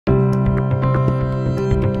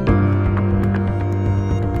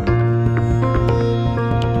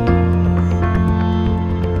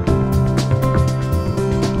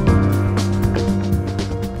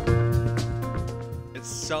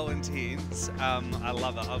I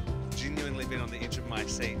love it. I've genuinely been on the edge of my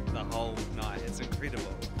seat the whole night. It's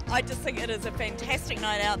incredible. I just think it is a fantastic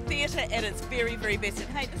night out. Theatre at its very, very best. And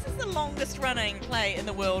hey, this is the longest running play in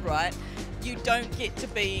the world, right? You don't get to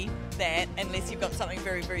be that unless you've got something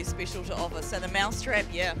very, very special to offer. So the Mousetrap,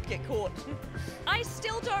 yeah, get caught. I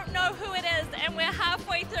still don't know who it is, and we're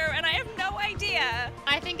halfway through and I have no idea.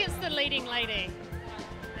 I think it's the leading lady,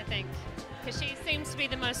 I think, because she seems to be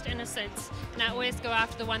the most innocent, and I always go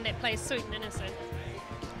after the one that plays sweet and innocent.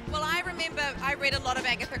 Well, I remember I read a lot of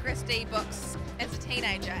Agatha Christie books as a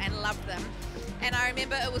teenager and loved them, and I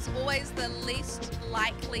remember it was always the least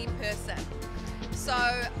likely person. So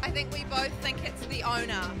I think we both think it's the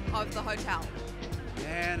owner of the hotel.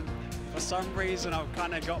 Man, for some reason I've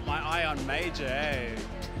kind of got my eye on Major, eh?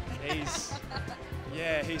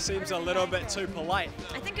 He seems a little bit too polite.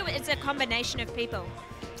 I think it's a combination of people.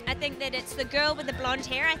 I think that it's the girl with the blonde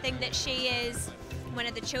hair. I think that she is one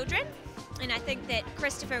of the children. And I think that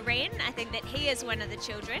Christopher Wren, I think that he is one of the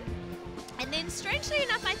children. And then strangely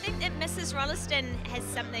enough, I think that Mrs. Rolleston has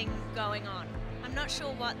something going on. I'm not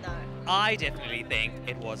sure what though. I definitely think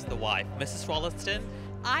it was the wife, Mrs. Rolleston.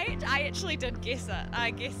 I actually did guess it.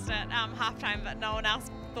 I guessed it halftime, but no one else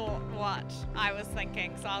thought what I was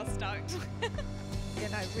thinking, so I was stoked. You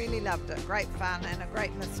know, really loved it. Great fun and a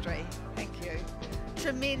great mystery. Thank you.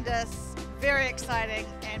 Tremendous, very exciting,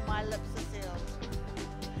 and my lips are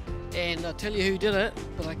sealed. And I'll tell you who did it,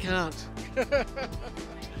 but I can't.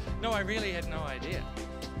 No, I really had no idea.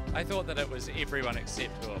 I thought that it was everyone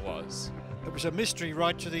except who it was. It was a mystery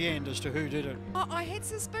right to the end as to who did it. Oh, I had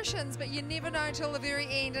suspicions, but you never know until the very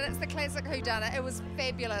end, and it's the classic whodunit. It was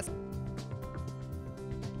fabulous.